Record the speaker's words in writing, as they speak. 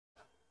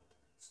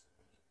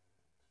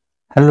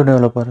Hello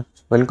developers,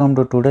 welcome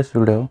to today's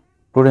video.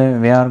 Today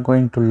we are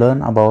going to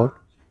learn about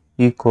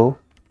echo,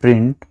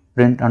 print,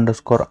 print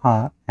underscore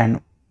r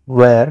and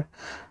where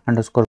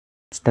underscore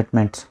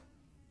statements.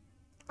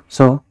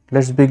 So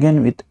let's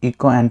begin with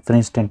echo and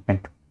print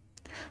statement.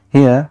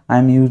 Here I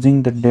am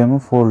using the demo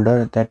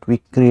folder that we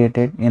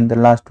created in the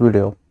last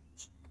video.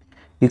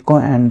 Echo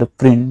and the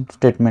print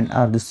statement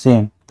are the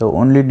same. The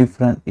only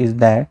difference is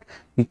that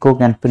echo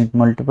can print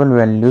multiple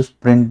values,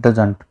 print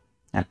doesn't.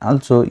 And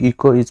also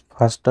echo is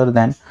faster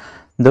than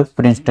the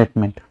print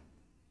statement.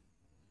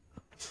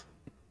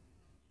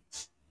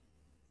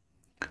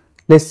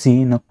 Let's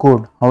see in a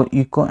code how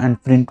echo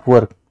and print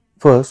work.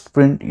 First,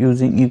 print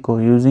using echo,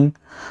 using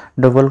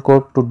double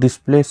quote to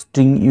display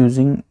string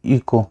using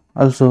echo.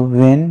 Also,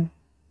 when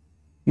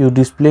you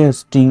display a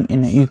string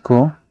in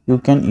echo, you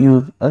can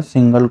use a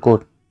single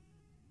quote.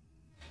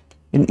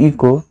 In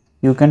echo,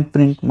 you can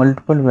print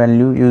multiple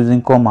value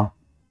using comma.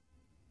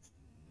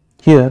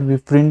 Here we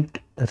print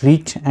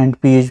rich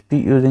and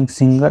PHP using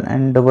single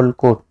and double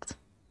quotes,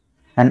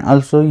 and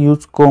also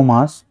use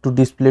commas to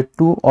display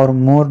two or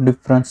more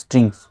different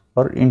strings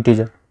or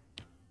integer.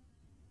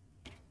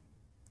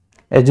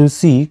 As you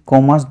see,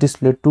 commas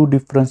display two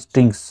different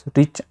strings,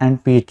 rich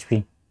and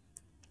PHP.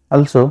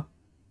 Also,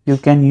 you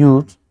can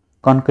use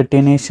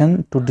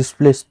concatenation to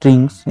display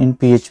strings in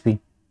PHP.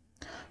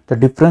 The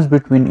difference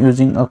between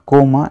using a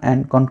comma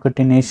and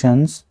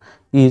concatenations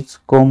is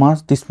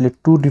commas display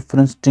two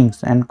different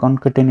strings and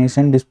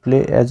concatenation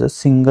display as a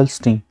single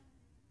string.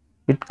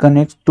 It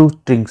connects two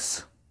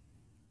strings.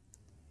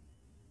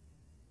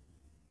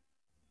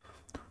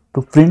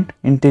 To print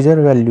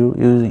integer value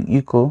using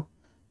echo,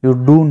 you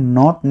do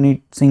not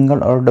need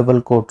single or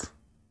double quotes.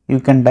 You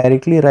can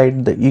directly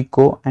write the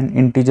echo and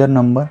integer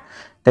number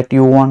that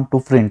you want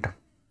to print.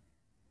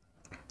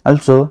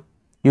 Also,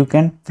 you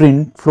can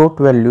print float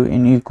value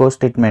in echo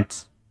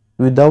statements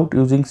without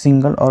using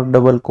single or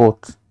double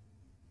quotes.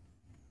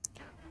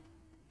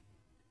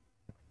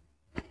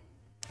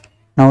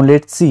 Now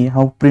let's see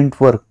how print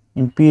works.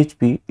 In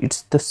PHP,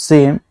 it's the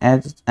same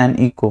as an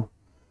echo,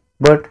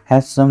 but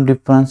has some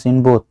difference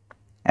in both.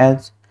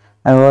 As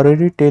I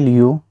already tell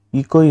you,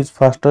 echo is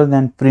faster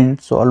than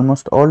print, so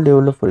almost all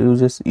developer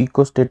uses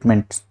echo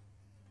statements.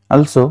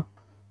 Also,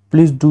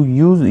 please do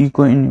use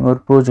echo in your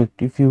project.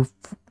 If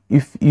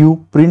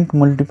you print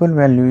multiple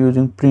value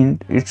using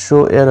print, it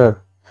show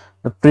error.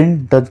 The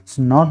print does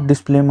not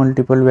display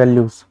multiple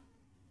values.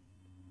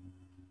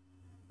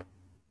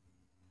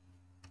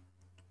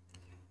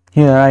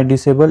 Here I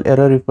disable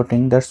error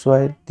reporting, that's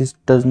why this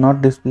does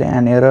not display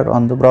an error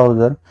on the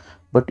browser,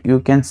 but you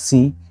can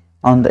see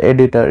on the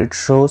editor it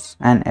shows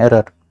an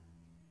error.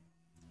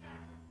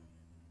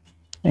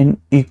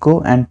 In echo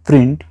and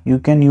print, you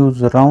can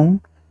use round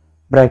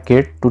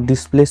bracket to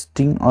display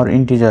string or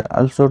integer.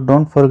 Also,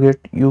 don't forget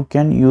you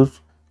can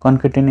use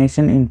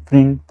concatenation in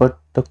print, but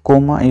the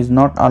comma is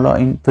not allowed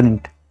in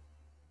print.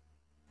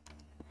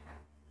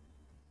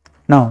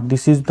 Now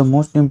this is the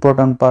most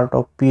important part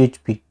of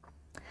PHP.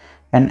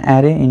 An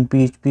array in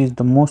PHP is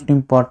the most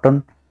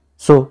important.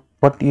 So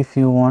what if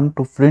you want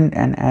to print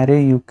an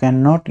array? You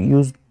cannot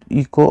use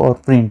echo or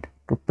print.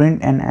 To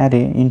print an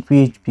array in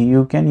PHP,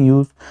 you can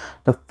use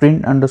the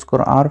print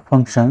underscore r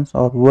functions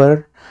or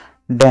where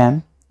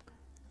dam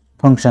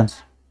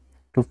functions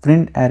to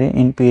print array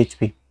in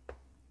PHP.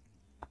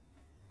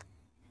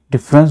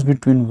 Difference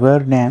between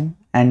where dam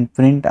and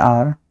print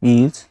r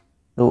is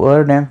the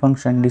where dam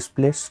function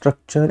displays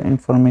structure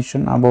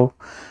information about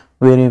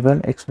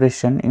variable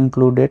expression,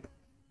 included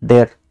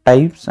their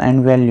types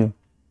and value.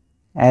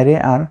 Array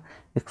are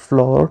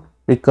explored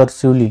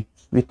recursively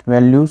with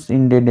values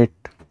embedded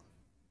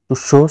to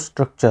show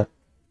structure.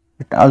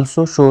 It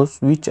also shows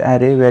which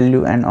array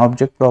value and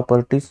object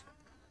properties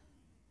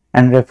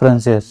and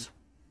references.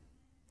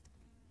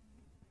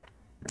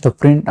 The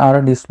print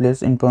r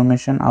displays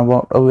information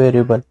about a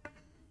variable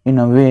in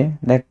a way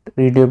that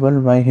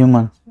readable by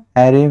humans.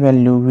 Array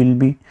value will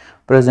be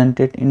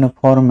presented in a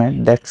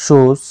format that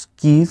shows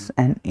keys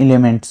and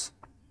elements.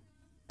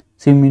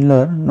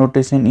 Similar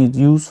notation is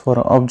used for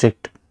an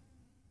object.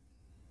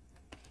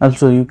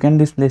 Also, you can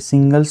display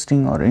single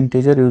string or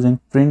integer using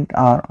print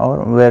r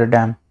or where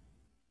dam.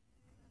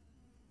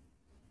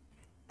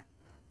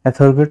 I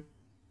forgot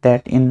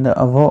that in the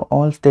above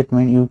all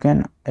statement you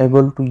can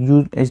able to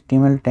use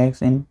HTML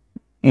tags in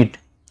it,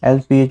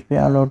 as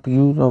PHP allowed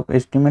use of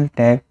HTML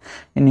tags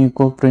in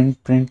echo,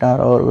 print, print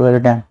r or where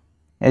dam.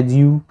 As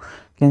you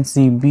can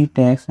see, b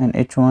tags and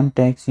h1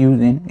 tags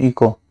used in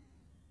echo.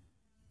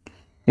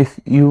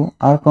 If you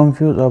are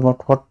confused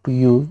about what to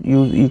use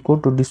echo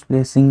to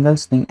display single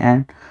string,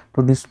 and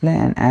to display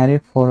an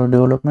array for a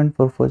development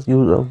purpose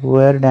use of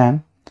where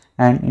dam,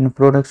 and in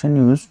production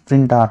use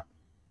print r.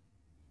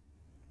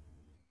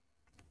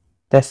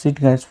 That's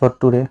it guys for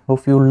today.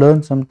 Hope you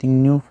learned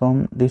something new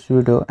from this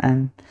video,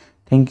 and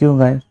thank you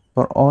guys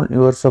for all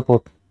your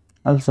support.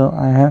 Also,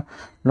 I have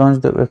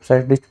launched the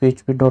website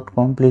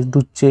richphp.com. Please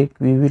do check.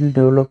 We will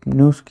develop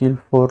new skill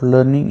for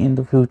learning in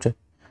the future.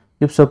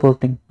 Keep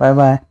supporting. Bye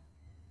bye.